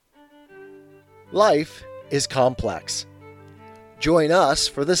Life is complex. Join us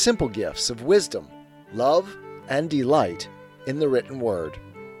for the simple gifts of wisdom, love, and delight in the written word.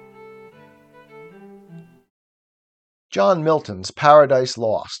 John Milton's Paradise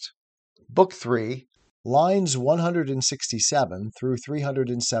Lost, Book 3, lines 167 through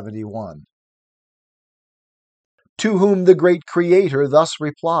 371. To whom the great Creator thus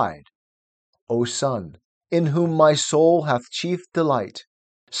replied, O Son, in whom my soul hath chief delight,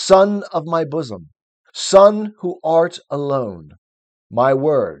 Son of my bosom, Son who art alone, my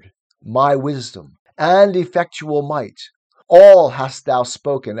word, my wisdom, and effectual might, all hast thou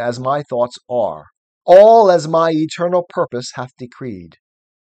spoken as my thoughts are, all as my eternal purpose hath decreed.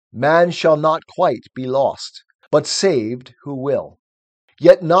 Man shall not quite be lost, but saved who will,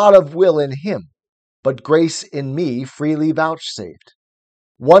 yet not of will in him, but grace in me freely vouchsafed.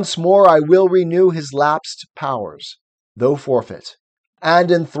 Once more I will renew his lapsed powers, though forfeit,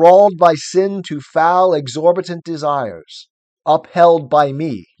 and enthralled by sin to foul exorbitant desires. Upheld by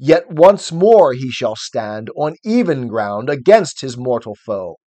me, yet once more he shall stand on even ground against his mortal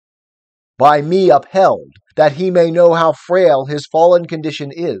foe. By me upheld, that he may know how frail his fallen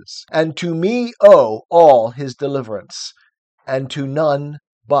condition is, and to me owe all his deliverance, and to none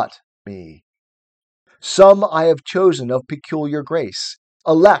but me. Some I have chosen of peculiar grace,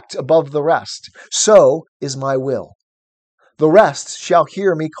 elect above the rest, so is my will. The rest shall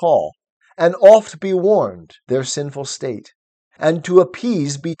hear me call, and oft be warned their sinful state, and to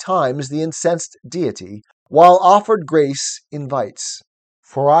appease betimes the incensed deity, while offered grace invites.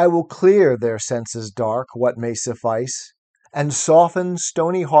 For I will clear their senses dark what may suffice, and soften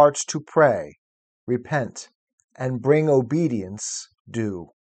stony hearts to pray, repent, and bring obedience due.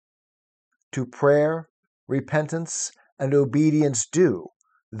 To prayer, repentance, and obedience due,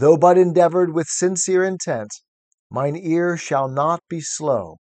 though but endeavored with sincere intent, mine ear shall not be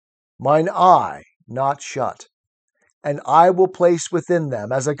slow, mine eye not shut, and I will place within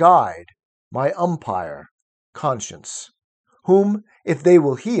them as a guide my umpire, conscience, whom, if they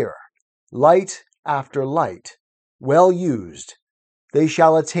will hear, light after light, well used, they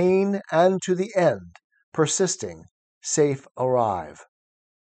shall attain and to the end, persisting, safe arrive.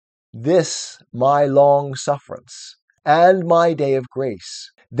 This my long sufferance, and my day of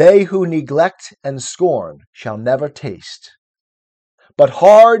grace, they who neglect and scorn shall never taste. But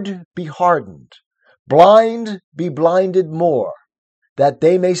hard be hardened, blind be blinded more, that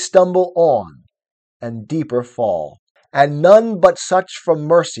they may stumble on, and deeper fall, and none but such from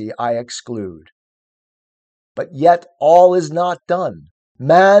mercy I exclude. But yet all is not done.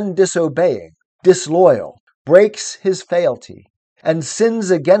 Man disobeying, disloyal, breaks his fealty, and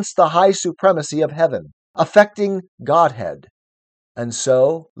sins against the high supremacy of heaven, affecting Godhead, and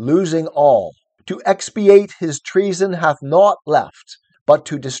so, losing all, to expiate his treason hath naught left, but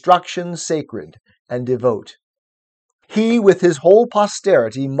to destruction sacred and devote. He with his whole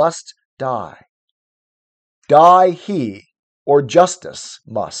posterity must die. Die he, or justice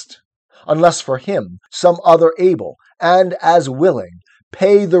must, unless for him some other able, and as willing,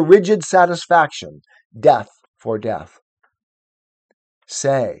 pay the rigid satisfaction, death for death.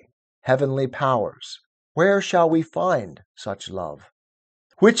 Say, heavenly powers, where shall we find such love?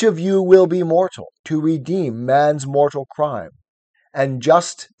 Which of you will be mortal to redeem man's mortal crime, and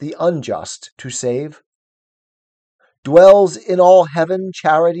just the unjust to save? Dwells in all heaven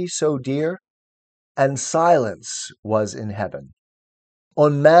charity so dear? And silence was in heaven.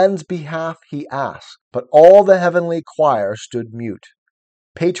 On man's behalf he asked, but all the heavenly choir stood mute.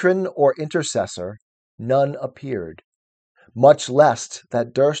 Patron or intercessor, none appeared, much less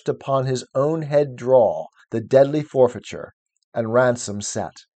that durst upon his own head draw the deadly forfeiture and ransom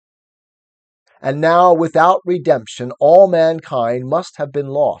set. And now without redemption all mankind must have been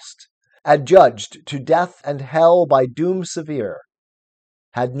lost, adjudged to death and hell by doom severe,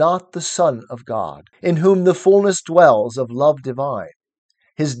 had not the Son of God, in whom the fullness dwells of love divine,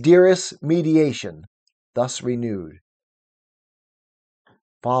 his dearest mediation thus renewed.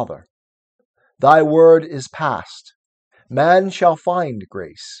 Father, thy word is past. Man shall find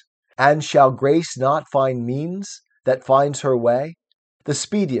grace, and shall grace not find means that finds her way, the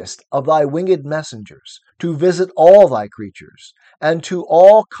speediest of thy winged messengers, to visit all thy creatures, and to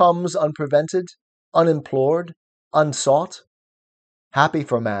all comes unprevented, unimplored, unsought? Happy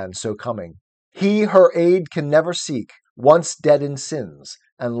for man so coming. He her aid can never seek, once dead in sins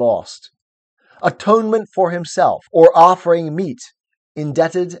and lost. Atonement for himself, or offering meet,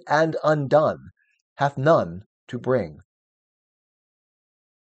 indebted and undone, hath none to bring.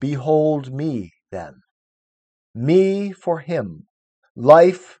 Behold me, then. Me for him,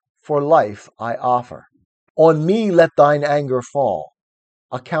 life for life I offer. On me let thine anger fall.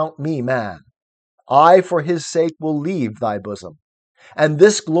 Account me man. I for his sake will leave thy bosom, and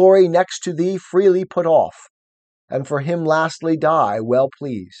this glory next to thee freely put off, and for him lastly die well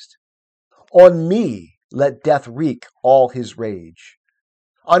pleased. On me let death wreak all his rage.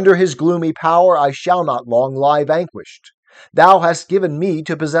 Under his gloomy power I shall not long lie vanquished. Thou hast given me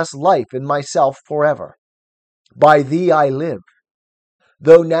to possess life in myself forever. By thee I live.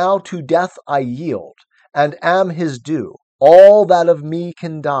 Though now to death I yield, and am his due, all that of me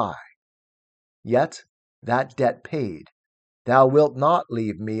can die. Yet, that debt paid, thou wilt not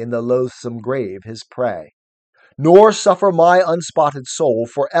leave me in the loathsome grave his prey, nor suffer my unspotted soul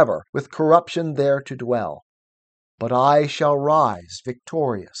forever with corruption there to dwell. But I shall rise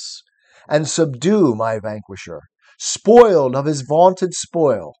victorious, and subdue my vanquisher, spoiled of his vaunted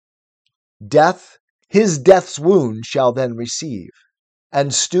spoil. Death his death's wound shall then receive,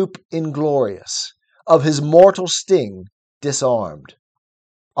 and stoop inglorious, of his mortal sting disarmed.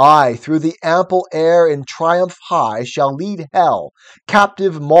 I through the ample air in triumph high shall lead hell,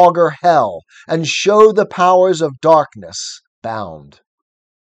 captive maugre hell, and show the powers of darkness bound.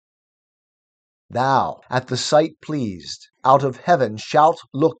 Thou, at the sight pleased, out of heaven shalt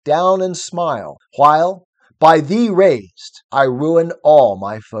look down and smile, while, by thee raised, I ruin all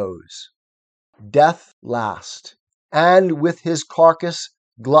my foes. Death last, and with his carcass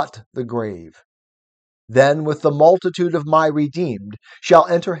glut the grave. Then with the multitude of my redeemed shall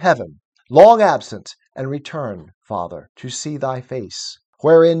enter heaven, long absent, and return, Father, to see thy face,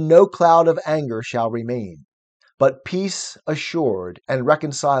 wherein no cloud of anger shall remain, but peace assured and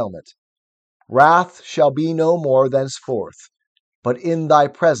reconcilement. Wrath shall be no more thenceforth, but in thy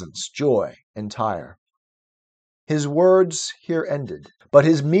presence joy entire. His words here ended, but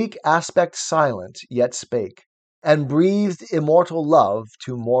his meek aspect silent yet spake, and breathed immortal love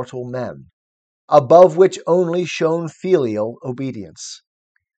to mortal men, above which only shone filial obedience.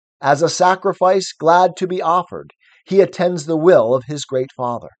 As a sacrifice glad to be offered, he attends the will of his great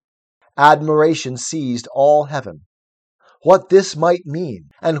Father. Admiration seized all heaven. What this might mean,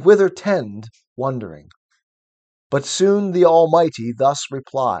 and whither tend, wondering. But soon the Almighty thus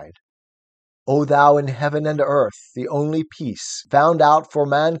replied, O thou in heaven and earth, the only peace found out for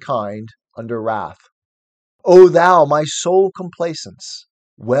mankind under wrath. O thou, my sole complacence,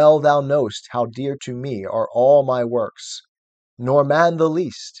 well thou know'st how dear to me are all my works, nor man the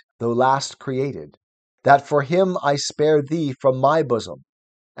least, though last created, that for him I spare thee from my bosom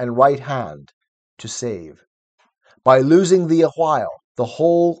and right hand to save. By losing thee awhile, the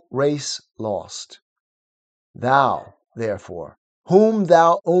whole race lost. Thou, therefore, whom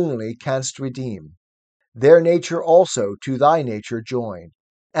thou only canst redeem, their nature also to thy nature join,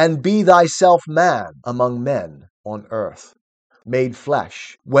 and be thyself man among men on earth, made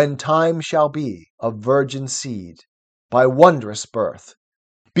flesh, when time shall be, of virgin seed, by wondrous birth.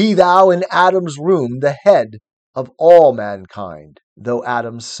 Be thou in Adam's room the head of all mankind, though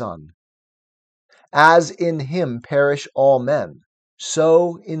Adam's son. As in him perish all men,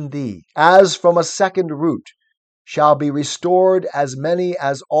 so in thee, as from a second root, shall be restored as many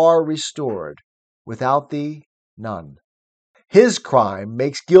as are restored. Without thee, none. His crime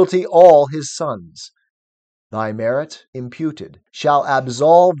makes guilty all his sons. Thy merit, imputed, shall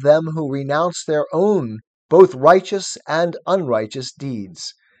absolve them who renounce their own both righteous and unrighteous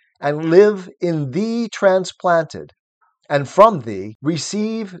deeds, and live in thee transplanted, and from thee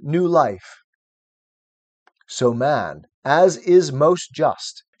receive new life. So man, as is most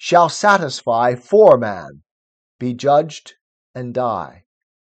just, shall satisfy for man, be judged and die,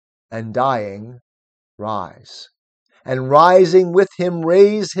 and dying rise, and rising with him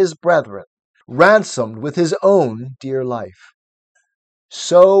raise his brethren, ransomed with his own dear life.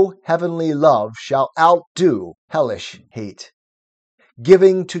 So heavenly love shall outdo hellish hate,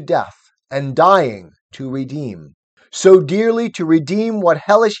 giving to death and dying to redeem, so dearly to redeem what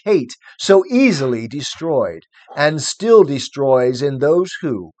hellish hate so easily destroyed, and still destroys in those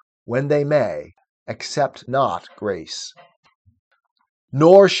who, when they may, accept not grace.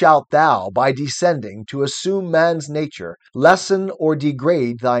 Nor shalt thou, by descending to assume man's nature, lessen or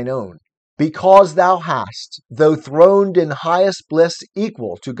degrade thine own, because thou hast, though throned in highest bliss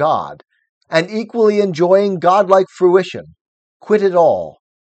equal to God, and equally enjoying godlike fruition, quitted all,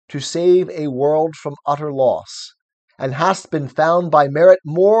 to save a world from utter loss, and hast been found by merit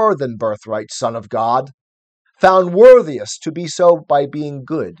more than birthright Son of God, found worthiest to be so by being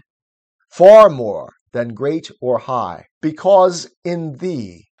good, far more than great or high, because in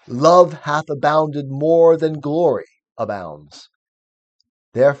thee love hath abounded more than glory abounds.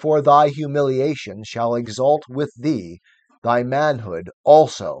 Therefore thy humiliation shall exalt with thee thy manhood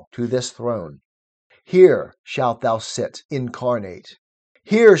also to this throne. Here shalt thou sit incarnate.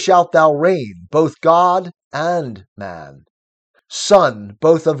 Here shalt thou reign, both God and man, Son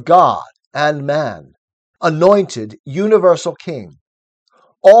both of God and man, anointed universal King.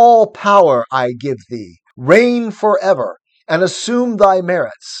 All power I give thee, reign forever, and assume thy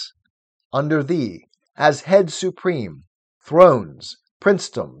merits. Under thee, as head supreme, thrones,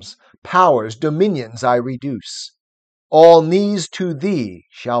 princedoms, powers, dominions I reduce. All knees to thee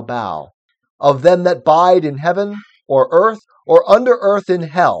shall bow, of them that bide in heaven, or earth, or under earth in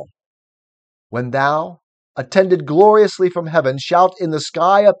hell. When thou, attended gloriously from heaven, shalt in the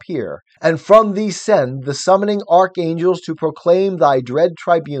sky appear, and from thee send the summoning archangels to proclaim thy dread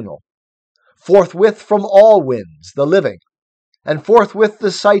tribunal. Forthwith from all winds the living, and forthwith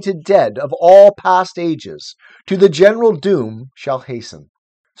the sighted dead of all past ages, to the general doom shall hasten.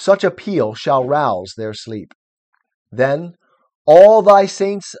 Such a peal shall rouse their sleep. Then, all thy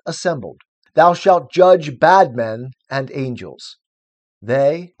saints assembled, thou shalt judge bad men and angels.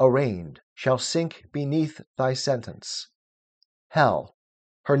 They, arraigned, shall sink beneath thy sentence. Hell,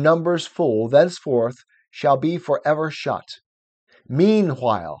 her numbers full, thenceforth shall be forever shut.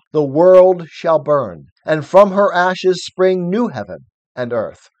 Meanwhile the world shall burn, and from her ashes spring new heaven and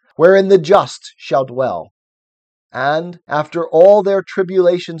earth, wherein the just shall dwell, and, after all their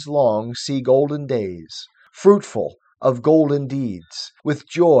tribulations long, see golden days, fruitful of golden deeds, with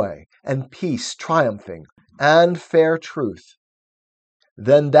joy and peace triumphing, and fair truth.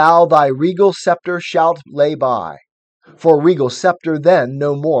 Then thou thy regal scepter shalt lay by, for regal scepter then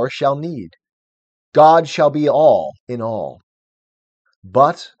no more shall need. God shall be all in all.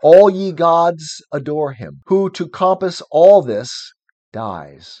 But all ye gods adore him, who to compass all this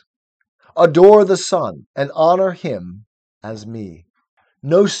dies. Adore the Son, and honor him as me.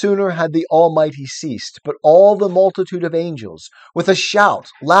 No sooner had the Almighty ceased, but all the multitude of angels, with a shout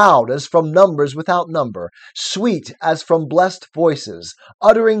loud as from numbers without number, sweet as from blessed voices,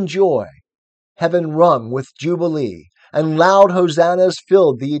 uttering joy, heaven rung with jubilee, and loud hosannas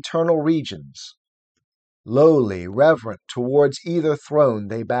filled the eternal regions. Lowly, reverent, towards either throne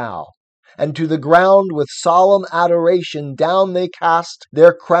they bow, and to the ground with solemn adoration down they cast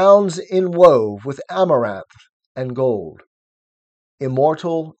their crowns inwove with amaranth and gold.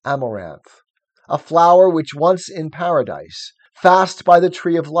 Immortal amaranth, a flower which once in paradise, fast by the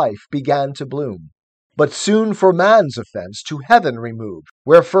tree of life, began to bloom, but soon for man's offense to heaven removed,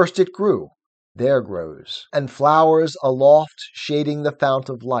 where first it grew, there grows, and flowers aloft shading the fount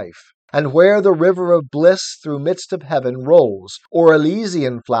of life, and where the river of bliss through midst of heaven rolls, or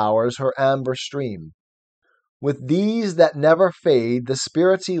Elysian flowers her amber stream. With these that never fade the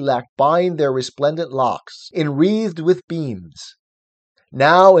spirits elect bind their resplendent locks, enwreathed with beams.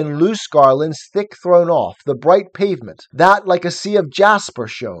 Now in loose garlands thick thrown off the bright pavement, that like a sea of jasper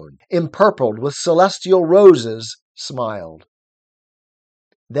shone, empurpled with celestial roses, smiled.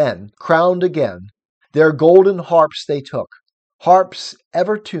 Then, crowned again, their golden harps they took, harps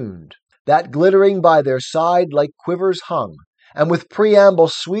ever tuned, that glittering by their side like quivers hung, and with preamble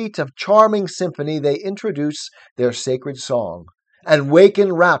sweet of charming symphony they introduce their sacred song, and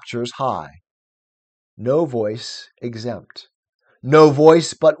waken raptures high. No voice exempt. No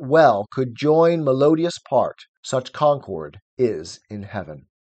voice but well could join melodious part, such concord is in heaven.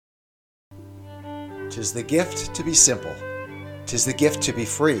 'Tis the gift to be simple, 'tis the gift to be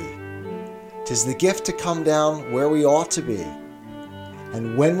free, 'tis the gift to come down where we ought to be,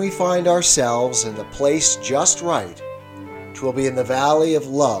 and when we find ourselves in the place just right, 'twill be in the valley of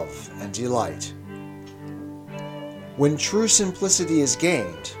love and delight. When true simplicity is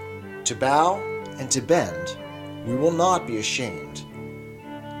gained, to bow and to bend, we will not be ashamed.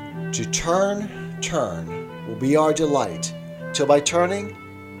 To turn will be our delight, till by turning,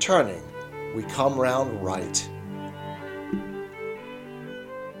 we come round right.